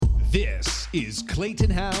is Clayton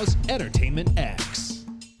Howe's Entertainment X.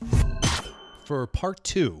 For part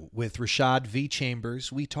 2 with Rashad V.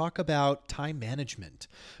 Chambers, we talk about time management,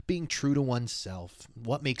 being true to oneself,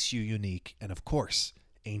 what makes you unique, and of course,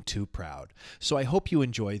 ain't too proud. So I hope you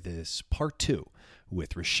enjoy this part 2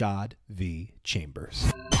 with Rashad V.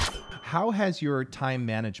 Chambers. How has your time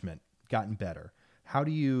management gotten better? How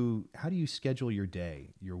do you schedule your day,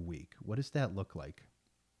 your week? What does that look like?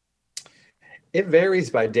 It varies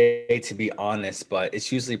by day, to be honest, but it's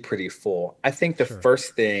usually pretty full. I think the Sure.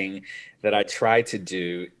 first thing that I try to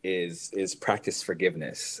do is practice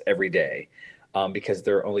forgiveness every day, because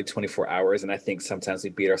there are only 24 hours, and I think sometimes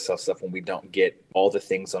we beat ourselves up when we don't get all the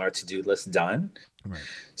things on our to-do list done. Right.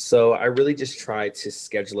 So I really just try to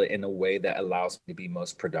schedule it in a way that allows me to be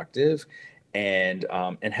most productive and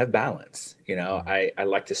have balance. Mm, I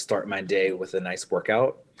like to start my day with a nice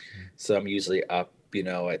workout. mm, So I'm usually up,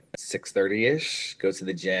 at 6:30 ish, go to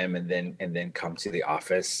the gym and then come to the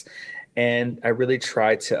office. And I really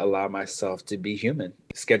try to allow myself to be human,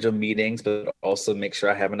 schedule meetings, but also make sure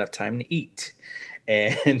I have enough time to eat.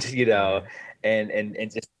 And right.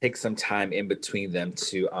 and just take some time in between them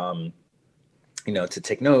to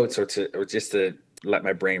take notes or just to let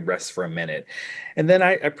my brain rest for a minute. And then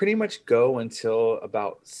I pretty much go until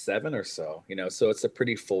about 7 or so, so it's a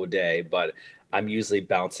pretty full day, but I'm usually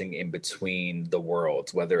bouncing in between the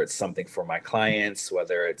worlds, whether it's something for my clients,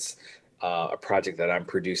 whether it's a project that I'm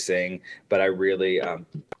producing. But I really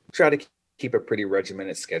try to keep a pretty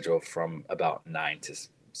regimented schedule from about 9 to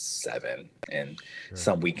 7, and Sure.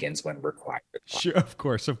 some weekends when required. Sure, of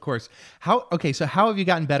course, of course. So how have you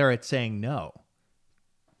gotten better at saying no?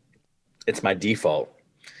 It's my default.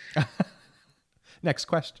 Next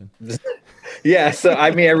question. Yeah, so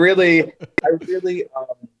I mean, I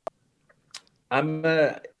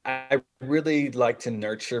really like to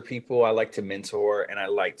nurture people. I like to mentor, and I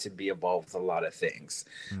like to be involved with a lot of things.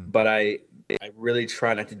 Mm, But I really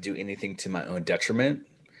try not to do anything to my own detriment.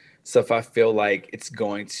 So if I feel like it's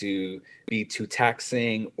going to be too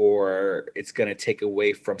taxing or it's going to take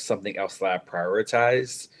away from something else that I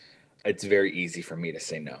prioritize, it's very easy for me to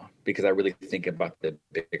say no because I really think about the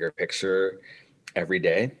bigger picture every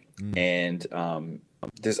day. mm, And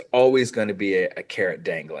there's always going to be a carrot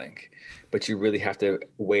dangling, but you really have to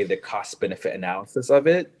weigh the cost benefit analysis of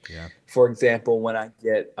it. yeah. For example, when I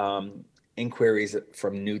get inquiries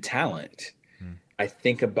from new talent, Mm, I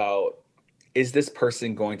think about, is this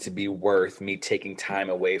person going to be worth me taking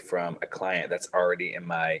time away from a client that's already in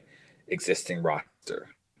my existing roster?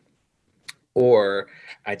 Or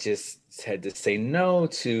I just had to say no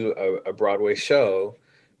to a Broadway show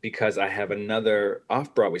because I have another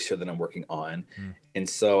off Broadway show that I'm working on. mm, And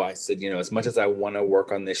so I said, as much as I want to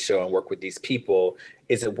work on this show and work with these people,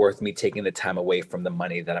 is it worth me taking the time away from the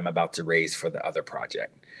money that I'm about to raise for the other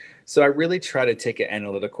project? So I really try to take an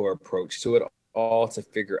analytical approach to it all to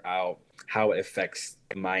figure out how it affects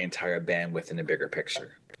my entire bandwidth in the bigger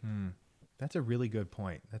picture. mm. That's a really good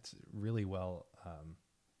point. That's really well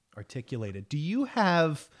articulated. Do you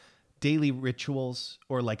have daily rituals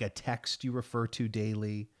or like a text you refer to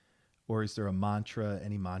daily? Or is there a mantra,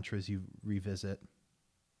 any mantras you revisit?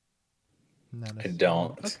 Not I necessarily.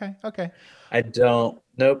 don't. Okay, okay. I don't.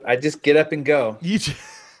 Nope. I just get up and go. You j-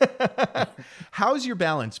 How's your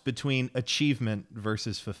balance between achievement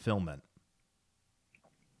versus fulfillment?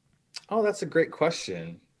 Oh, that's a great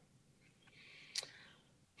question.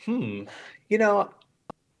 Hmm. You know,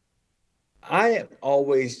 I am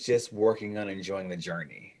always just working on enjoying the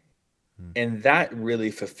journey. Mm, And that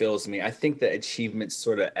really fulfills me. I think that achievements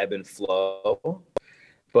sort of ebb and flow.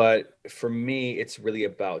 But for me, it's really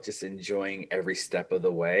about just enjoying every step of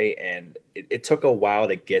the way. And it took a while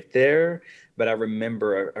to get there. But I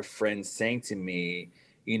remember a friend saying to me,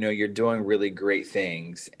 you're doing really great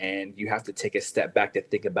things. And you have to take a step back to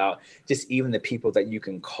think about just even the people that you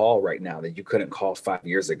can call right now that you couldn't call 5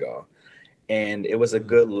 years ago. And it was a mm,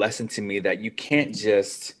 good lesson to me that you can't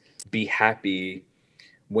just be happy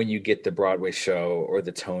when you get the Broadway show or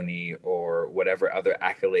the Tony or whatever other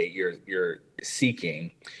accolade you're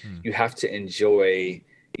seeking. mm, You have to enjoy,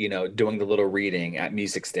 doing the little reading at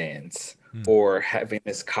music stands mm, or having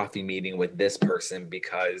this coffee meeting with this person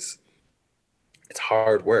because it's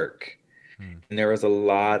hard work. mm. And there was a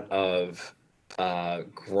lot of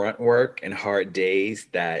grunt work and hard days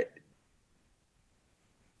that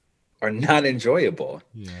are not enjoyable.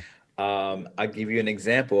 Yeah. I'll give you an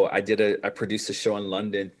example. I produced a show in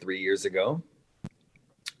London 3 years ago.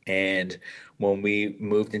 And when we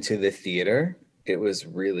moved into the theater, it was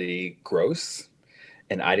really gross.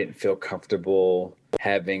 And I didn't feel comfortable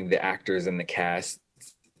having the actors and the cast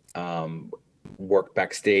work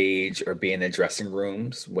backstage or be in the dressing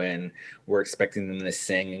rooms when we're expecting them to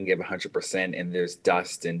sing and give 100% and there's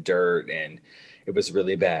dust and dirt, and it was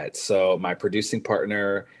really bad. So my producing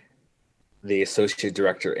partner, the associate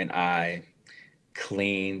director, and I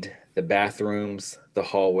cleaned the bathrooms, the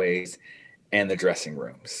hallways, and the dressing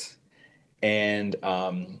rooms. And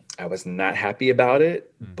I was not happy about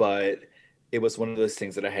it, Mm. but it was one of those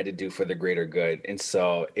things that I had to do for the greater good. And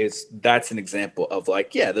so that's an example of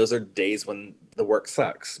like, yeah, those are days when the work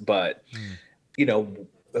sucks, but Mm. you know,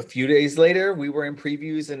 a few days later, we were in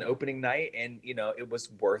previews and opening night, and it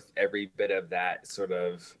was worth every bit of that sort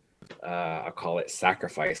of, I'll call it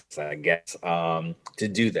sacrifice, I guess, to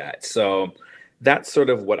do that. So that's sort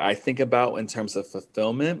of what I think about in terms of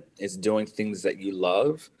fulfillment is doing things that you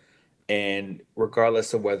love, and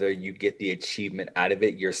regardless of whether you get the achievement out of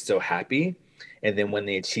it, you're still happy. And then when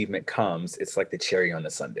the achievement comes, it's like the cherry on the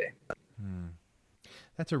sundae. Mm.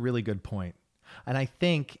 That's a really good point. And I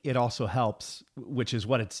think it also helps, which is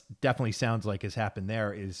what it definitely sounds like has happened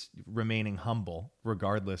there, is remaining humble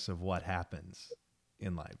regardless of what happens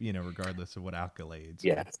in life, regardless of what accolades or.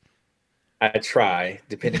 Yes. I try.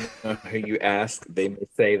 Depending on who you ask, they may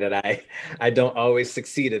say that I don't always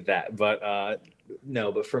succeed at that. But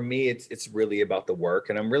no, but for me, it's really about the work,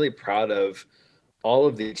 and I'm really proud of all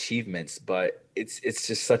of the achievements. But it's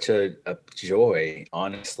just such a joy,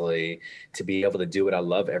 honestly, to be able to do what I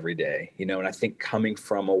love every day. And I think coming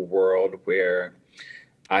from a world where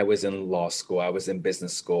I was in law school, I was in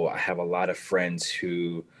business school, I have a lot of friends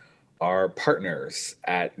who are partners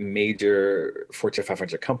at major Fortune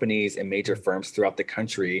 500 companies and major firms throughout the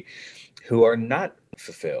country who are not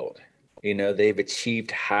fulfilled. They've achieved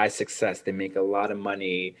high success, they make a lot of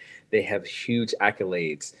money, they have huge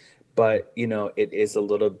accolades, but it is a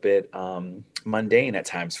little bit mundane at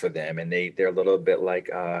times for them, and they're a little bit like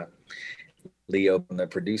Leo and the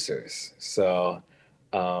producers. So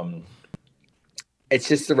um, it's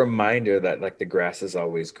just a reminder that like the grass is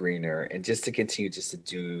always greener, and just to continue just to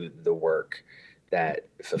do the work that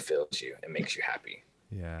fulfills you and makes you happy.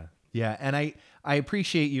 Yeah. Yeah. And I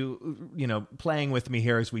appreciate you, playing with me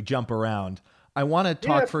here as we jump around. I want to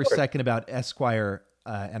Yeah, talk of for a course. second about Esquire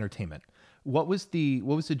Entertainment. What was the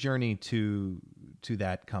journey to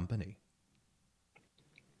that company?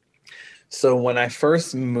 So when I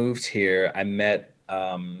first moved here, I met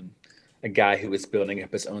a guy who was building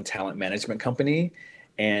up his own talent management company.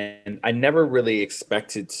 And I never really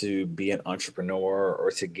expected to be an entrepreneur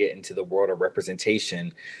or to get into the world of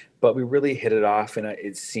representation, but we really hit it off, and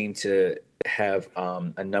it seemed to have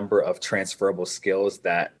a number of transferable skills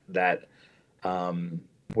that um,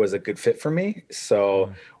 was a good fit for me. So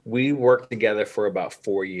Mm. we worked together for about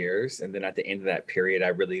 4 years. And then at the end of that period, I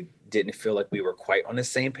really didn't feel like we were quite on the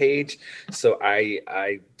same page. So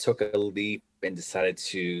I took a leap and decided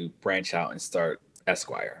to branch out and start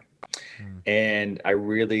Esquire. Mm. And I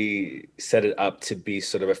really set it up to be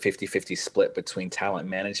sort of a 50-50 split between talent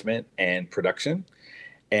management and production,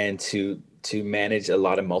 and to manage a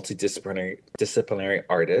lot of multidisciplinary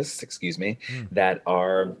artists, excuse me, Mm. that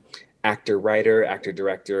are actor writer, actor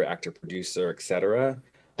director, actor producer, etc.,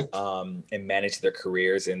 and manage their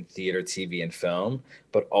careers in theater, TV, and film,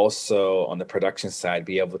 but also on the production side,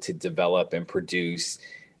 be able to develop and produce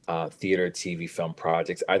theater, TV, film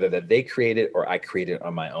projects, either that they created or I created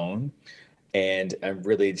on my own, and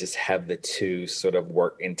really just have the two sort of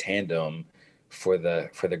work in tandem for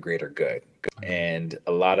the greater good. Mm. And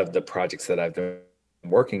a lot of the projects that I've been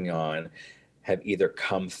working on have either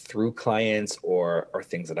come through clients or are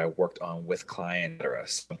things that I worked on with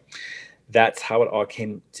clients. So that's how it all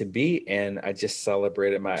came to be. And I just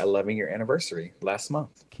celebrated my 11-year anniversary last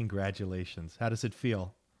month. Congratulations. How does it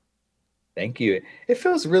feel? Thank you. It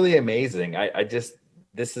feels really amazing. I just,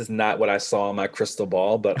 this is not what I saw in my crystal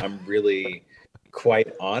ball, but I'm really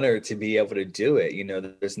quite honored to be able to do it.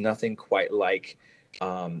 There's nothing quite like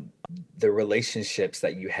um, the relationships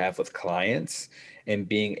that you have with clients, and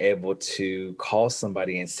being able to call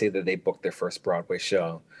somebody and say that they booked their first Broadway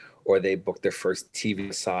show or they booked their first TV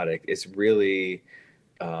episodic is really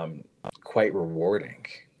um, quite rewarding.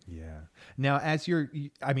 Yeah. Now, you're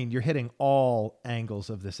hitting all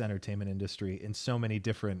angles of this entertainment industry in so many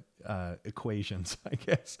different equations, I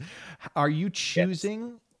guess. Are you Yes.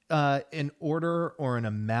 choosing an order or an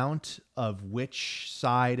amount of which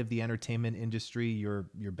side of the entertainment industry you're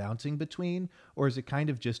bouncing between, or is it kind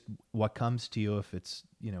of just what comes to you if it's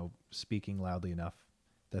speaking loudly enough?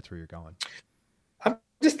 That's where you're going. I'm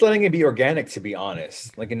just letting it be organic, to be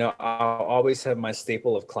honest. Like, I'll always have my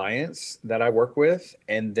staple of clients that I work with.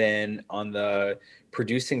 And then on the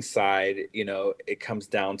producing side, it comes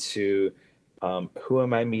down to who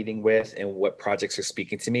am I meeting with and what projects are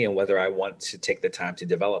speaking to me and whether I want to take the time to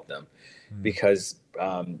develop them. Mm, Because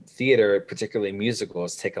theater, particularly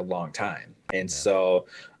musicals, take a long time. And yeah. so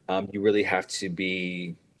you really have to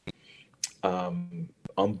be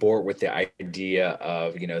on board with the idea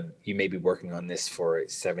of, you may be working on this for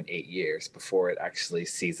 7, 8 years before it actually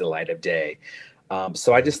sees the light of day.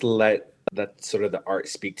 So I Yeah. just let that sort of the art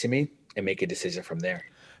speak to me and make a decision from there.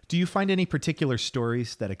 Do you find any particular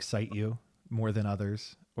stories that excite you more than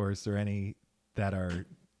others, or is there any that are,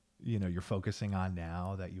 you're focusing on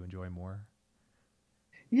now that you enjoy more?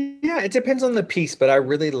 Yeah, it depends on the piece, but I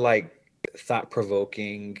really like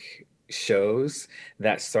thought-provoking shows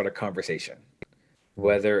that start a conversation. Mm,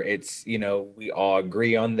 Whether it's, we all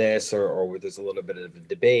agree on this or where there's a little bit of a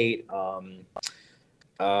debate.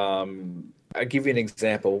 I'll give you an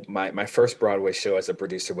example. My first Broadway show as a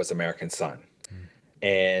producer was American Son. mm,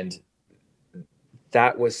 And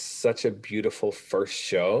that was such a beautiful first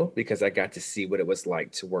show because I got to see what it was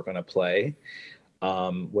like to work on a play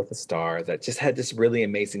with a star that just had this really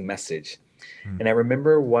amazing message. mm, And I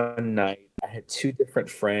remember one night I had two different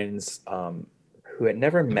friends who had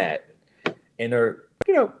never met and are,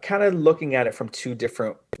 kind of looking at it from two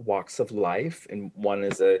different walks of life. And one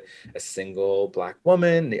is a single Black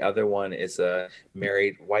woman, the other one is a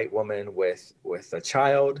married white woman with a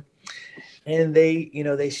child. And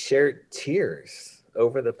they shared tears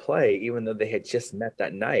over the play, even though they had just met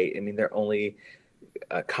that night. I mean, their only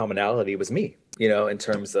commonality was me, in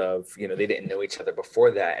terms of, they didn't know each other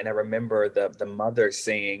before that. And I remember the mother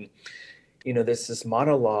saying, there's this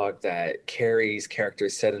monologue that Carrie's character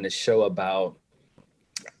said in the show about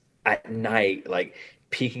at night, like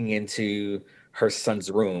peeking into her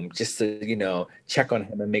son's room just to, check on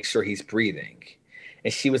him and make sure he's breathing.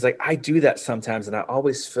 And she was like, I do that sometimes, and I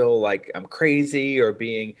always feel like I'm crazy or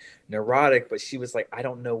being neurotic. But she was like, I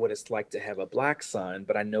don't know what it's like to have a Black son,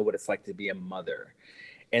 but I know what it's like to be a mother.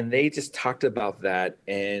 And they just talked about that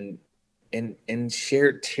and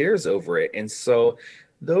shared tears over it. And so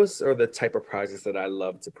those are the type of projects that I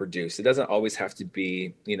love to produce. It doesn't always have to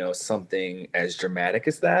be, something as dramatic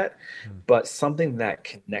as that, mm. but something that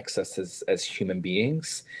connects us as human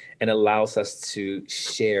beings and allows us to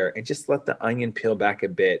share and just let the onion peel back a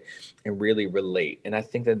bit and really relate. And I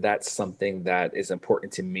think that that's something that is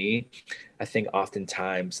important to me. I think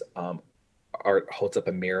oftentimes art holds up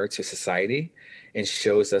a mirror to society and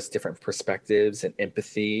shows us different perspectives and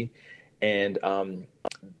empathy. And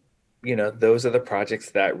those are the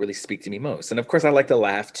projects that really speak to me most. And of course, I like to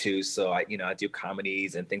laugh too. So I do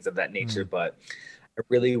comedies and things of that nature. Mm. But I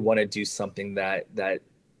really want to do something that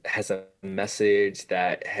has a message,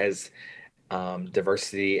 that has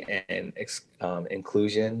diversity and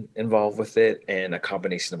inclusion involved with it, and a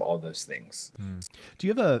combination of all those things. Mm. Do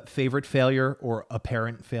you have a favorite failure or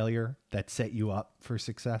apparent failure that set you up for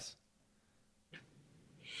success?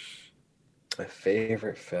 My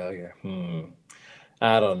favorite failure.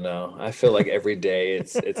 I don't know. I feel like every day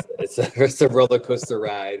it's it's a roller coaster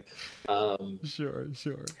ride. Um, Sure,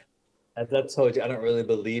 sure. as I told you, I don't really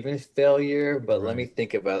believe in failure, but let me Right.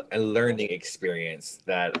 think about a learning experience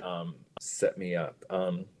that set me up.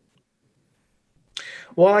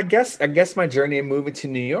 Well, I guess my journey of moving to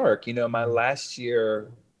New York. My Mm, last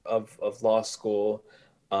year of law school,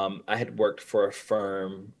 I had worked for a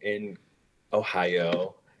firm in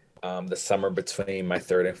Ohio, the summer between my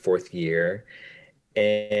third and fourth year.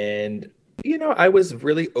 And, I was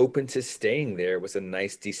really open to staying there. It was a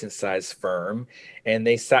nice, decent sized firm. And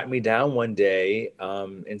they sat me down one day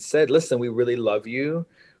and said, listen, we really love you.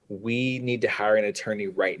 We need to hire an attorney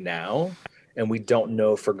right now. And we don't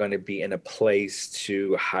know if we're going to be in a place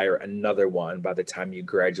to hire another one by the time you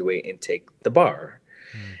graduate and take the bar.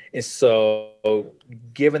 mm, And so,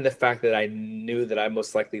 given the fact that I knew that I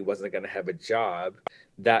most likely wasn't going to have a job,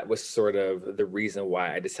 that was sort of the reason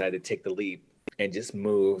why I decided to take the leap and just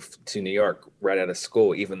move to New York right out of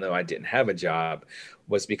school, even though I didn't have a job,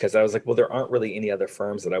 was because I was like, well, there aren't really any other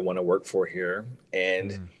firms that I want to work for here.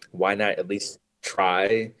 And mm. why not at least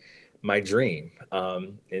try my dream?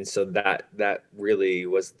 And so that really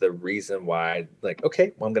was the reason why, like,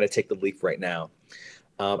 okay, well, I'm going to take the leap right now.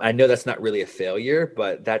 I know that's not really a failure,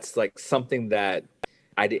 but that's like something that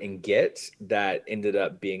I didn't get that ended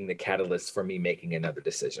up being the catalyst for me making another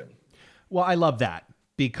decision. Well, I love that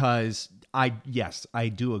because yes, I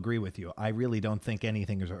do agree with you. I really don't think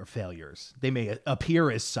anything are failures. They may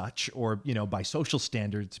appear as such or, by social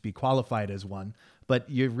standards be qualified as one, but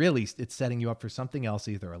it's setting you up for something else,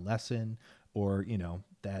 either a lesson or,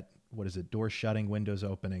 that, what is it, doors shutting, windows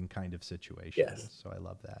opening kind of situation. Yes, So I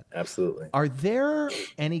love that. absolutely. Are there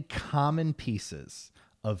any common pieces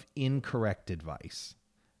of incorrect advice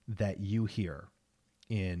that you hear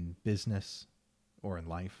in business or in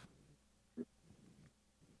life?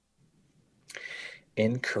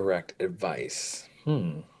 Incorrect advice.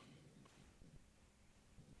 I'm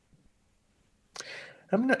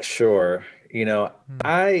not sure. Hmm.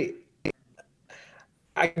 I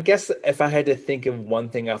I guess if I had to think of one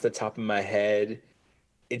thing off the top of my head,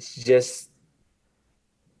 it's just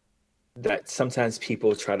that sometimes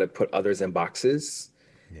people try to put others in boxes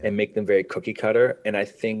Yeah. and make them very cookie cutter. And I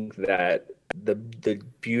think that the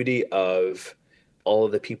beauty of all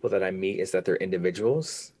of the people that I meet is that they're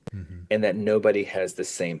individuals Hmm. and that nobody has the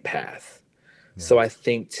same path. Yeah. So I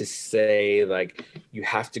think to say like you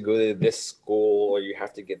have to go to this school or you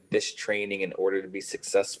have to get this training in order to be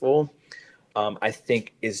successful, I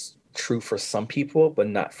think is true for some people, but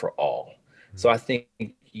not for all. So I think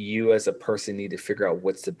you as a person need to figure out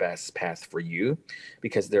what's the best path for you,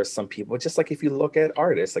 because there's some people, just like if you look at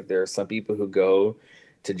artists, like there are some people who go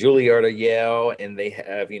to Juilliard or Yale and they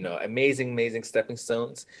have, amazing stepping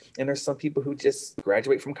stones. And there's some people who just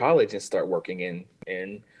graduate from college and start working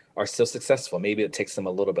and are still successful. Maybe it takes them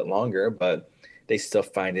a little bit longer, but they still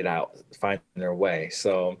find their way.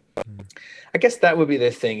 So Mm-hmm. I guess that would be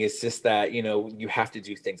the thing. It's just that, you have to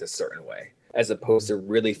do things a certain way as opposed to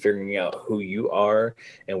really figuring out who you are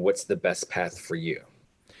and what's the best path for you.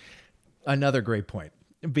 Another great point.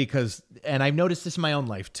 Because, and I've noticed this in my own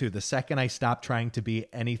life too. The second I stop trying to be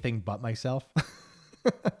anything but myself,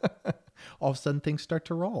 all of a sudden things start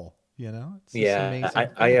to roll. It's this Yeah, amazing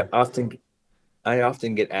thing. I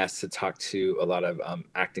often get asked to talk to a lot of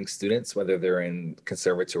acting students, whether they're in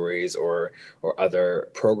conservatories or other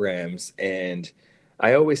programs, and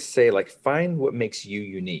I always say like find what makes you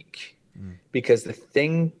unique, Mm, because the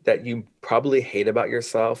thing that you probably hate about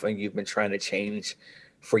yourself and you've been trying to change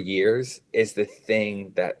for years is the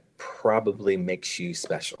thing that probably makes you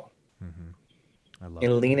special. hmm. I love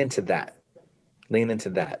And that. lean into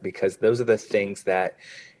that, because those are the things that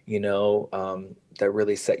that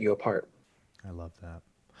really set you apart. I love that.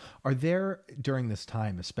 Are there, during this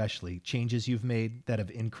time especially, changes you've made that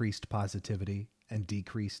have increased positivity and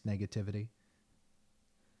decreased negativity?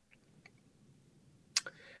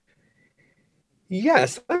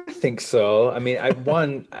 Yes, I think so. I mean,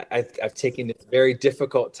 I've taken this very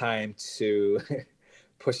difficult time to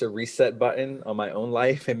push a reset button on my own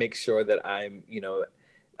life and make sure that I'm,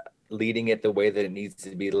 leading it the way that it needs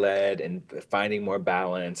to be led and finding more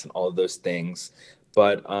balance and all of those things.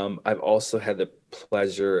 But I've also had the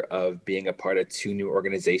pleasure of being a part of two new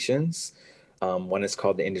organizations. One is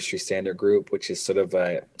called the Industry Standard Group, which is sort of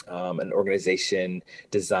an organization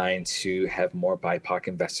designed to have more BIPOC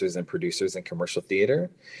investors and producers in commercial theater.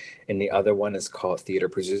 And the other one is called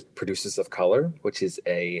Producers of Color, which is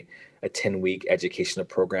a 10-week educational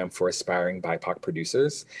program for aspiring BIPOC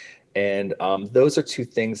producers. And those are two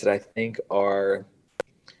things that I think are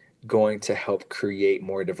going to help create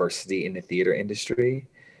more diversity in the theater industry,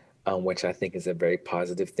 which I think is a very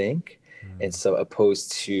positive thing. And Mm, so,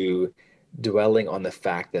 opposed to dwelling on the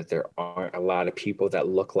fact that there aren't a lot of people that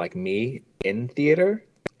look like me in theater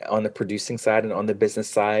on the producing side and on the business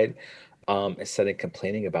side, instead of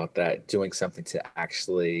complaining about that, doing something to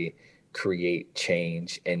actually create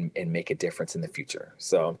change and make a difference in the future.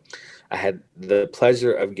 So I had the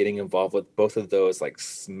pleasure of getting involved with both of those like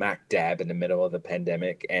smack dab in the middle of the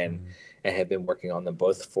pandemic, mm. and have been working on them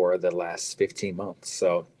both for the last 15 months.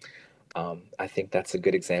 So I think that's a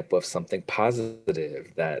good example of something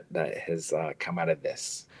positive that has come out of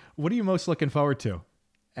this. What are you most looking forward to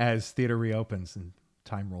as theater reopens and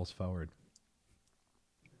time rolls forward?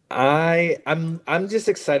 I'm just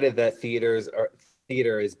excited that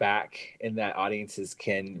theater is back and that audiences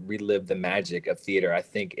can relive the magic of theater. I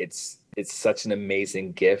think it's such an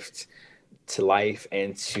amazing gift to life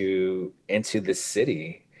and to the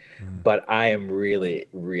city. Mm, But I am really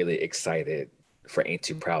excited for Ain't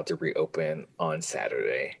Too Proud to reopen on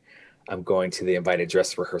Saturday. I'm going to the invited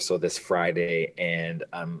dress rehearsal this Friday, and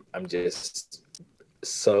I'm just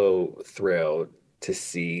so thrilled to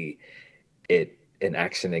see it in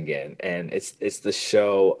action again. And it's the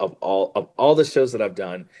show of all the shows that I've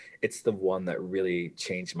done, it's the one that really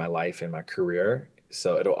changed my life and my career.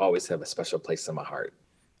 So it'll always have a special place in my heart.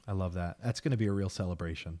 I love that. That's going to be a real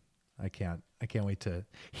celebration. I can't wait to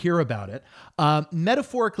hear about it.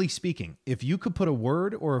 Metaphorically speaking, if you could put a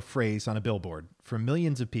word or a phrase on a billboard for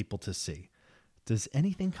millions of people to see, does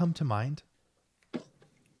anything come to mind?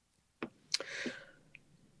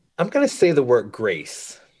 I'm gonna say the word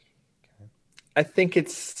grace. I think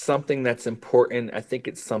it's something that's important. I think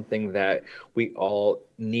it's something that we all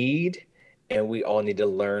need, and we all need to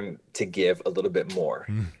learn to give a little bit more.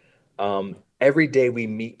 Mm, Every day we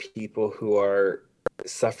meet people who are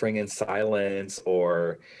suffering in silence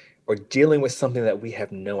or dealing with something that we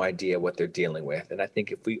have no idea what they're dealing with. And I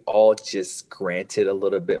think if we all just granted a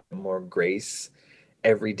little bit more grace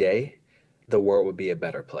every day, the world would be a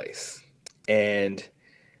better place. And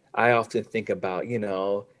I often think about,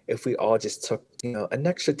 if we all just took, an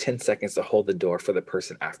extra 10 seconds to hold the door for the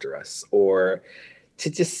person after us, or to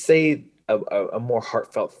just say a more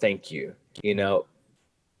heartfelt thank you,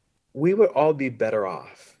 we would all be better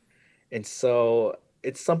off. And so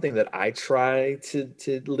it's something that I try to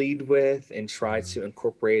lead with and try to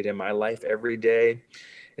incorporate in my life every day.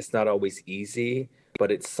 It's not always easy,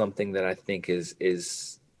 but it's something that I think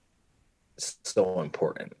is so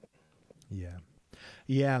important. Yeah.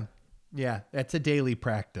 Yeah. Yeah. That's a daily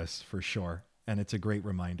practice for sure. And it's a great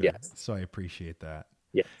reminder. Yes. So I appreciate that.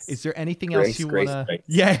 Yes. Is there anything Grace, else you grace, want to? grace.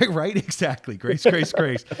 Yeah, right. Exactly. Grace, grace,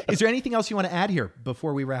 grace. Is there anything else you want to add here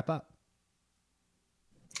before we wrap up?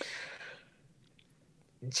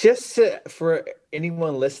 For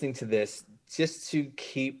anyone listening to this, just to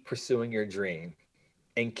keep pursuing your dream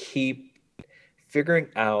and keep figuring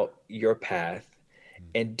out your path,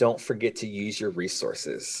 and don't forget to use your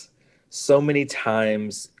resources. So many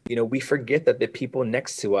times, we forget that the people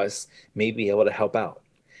next to us may be able to help out.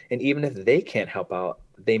 And even if they can't help out,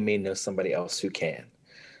 they may know somebody else who can.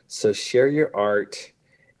 So share your art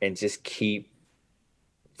and just keep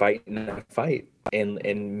fighting that fight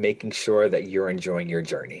and making sure that you're enjoying your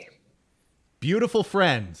journey. Beautiful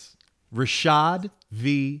friends, Rashad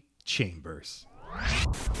V. Chambers.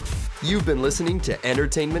 You've been listening to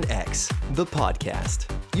Entertainment X, the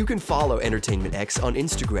podcast. You can follow Entertainment X on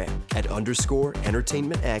Instagram at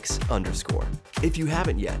 _EntertainmentX_. If you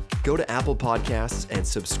haven't yet, go to Apple Podcasts and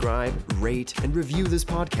subscribe, rate, and review this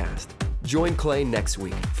podcast. Join Clay next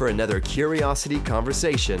week for another curiosity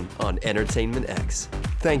conversation on Entertainment X.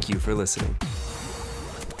 Thank you for listening.